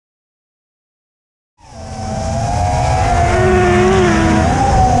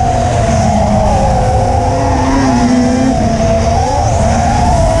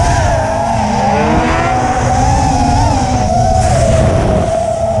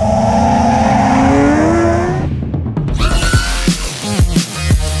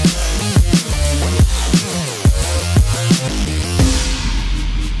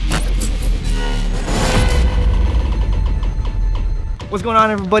What's going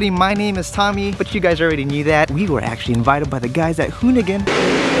on, everybody? My name is Tommy, but you guys already knew that. We were actually invited by the guys at Hoonigan.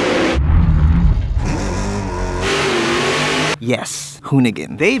 Yes,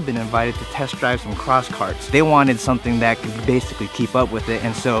 Hoonigan. They've been invited to test drive some cross carts. They wanted something that could basically keep up with it,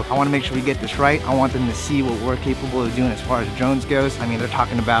 and so I want to make sure we get this right. I want them to see what we're capable of doing as far as drones goes. I mean, they're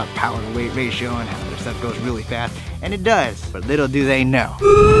talking about power to weight ratio and how their stuff goes really fast, and it does, but little do they know.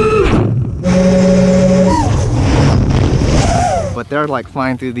 But they're like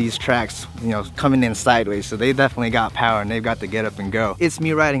flying through these tracks, you know, coming in sideways, so they definitely got power and they've got to get up and go. It's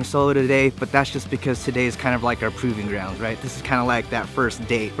me riding solo today, but that's just because today is kind of like our proving grounds, right? This is kind of like that first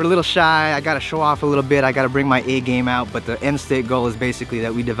date. We're a little shy, I gotta show off a little bit, I gotta bring my A game out, but the end state goal is basically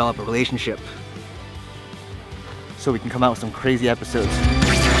that we develop a relationship so we can come out with some crazy episodes.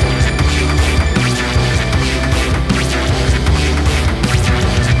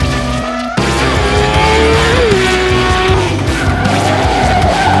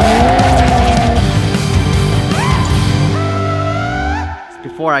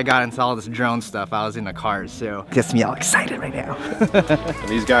 Before I got into all this drone stuff, I was in a car, so it gets me all excited right now. And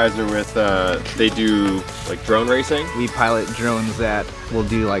these guys are with, they do like drone racing? We pilot drones that will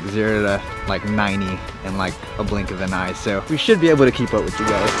do like 0 to like 90 in like a blink of an eye, so we should be able to keep up with you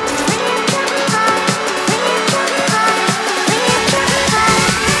guys.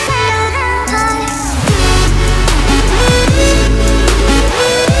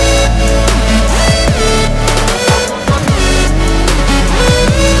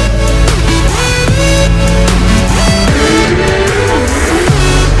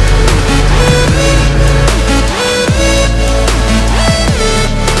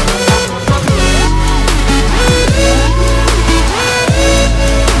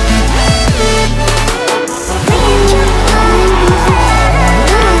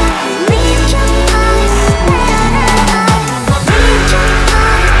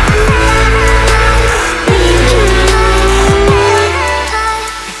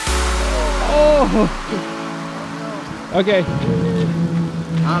 Okay.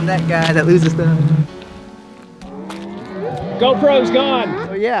 I'm that guy that loses stuff. GoPro's gone.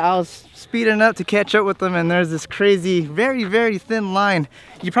 So yeah, I was speeding up to catch up with them, and there's this crazy, very, very thin line.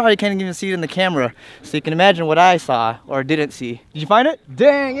 You probably can't even see it in the camera, so you can imagine what I saw or didn't see. Did you find it?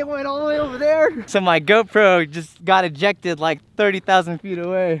 Dang, it went all the way over there. So my GoPro just got ejected like 30,000 feet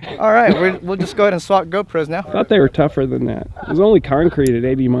away. All right, we'll just go ahead and swap GoPros now. I thought they were tougher than that. It was only concrete at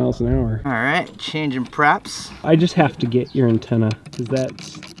 80 miles an hour. All right, changing props. I just have to get your antenna, because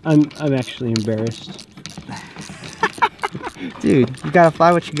that's, I'm actually embarrassed. Dude, you gotta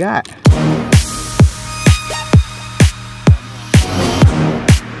fly what you got.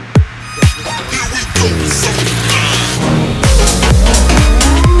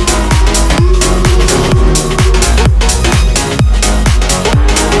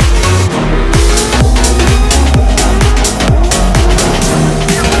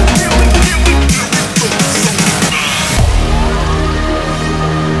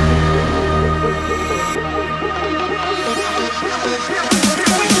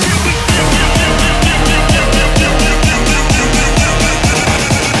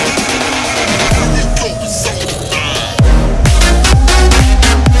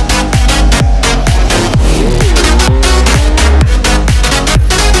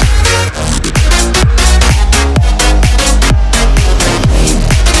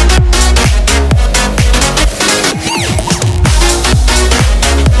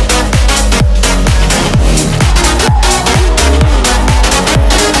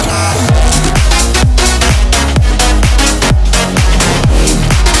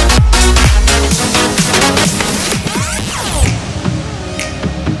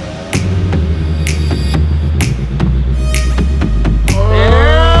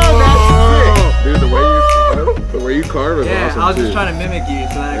 I was just trying to mimic you,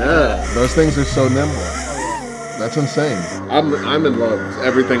 so that those things are so nimble. That's insane. I'm in love with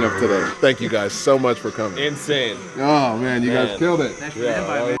everything of today. Thank you guys so much for coming. Insane. Oh man, you guys killed it. Thanks for the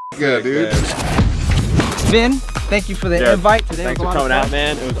invite, Yeah, dude. Vin, thank you for the invite today. Thanks for coming out,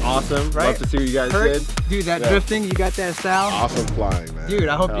 man. It was awesome. Right? Love to see what you guys did. Dude, that drifting, you got that style. Awesome flying, man. Dude,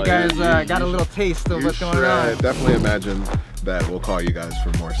 I hope you guys got a little taste of what's going on. Definitely imagine that we'll call you guys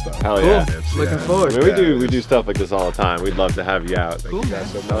for more stuff. Hell yeah. Looking forward. I mean, we do stuff like this all the time. We'd love to have you out. Cool, Thank you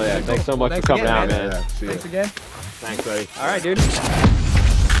guys so much. Hell yeah. Thanks so much for coming out, man. Thanks again. Thanks, buddy. All right, dude.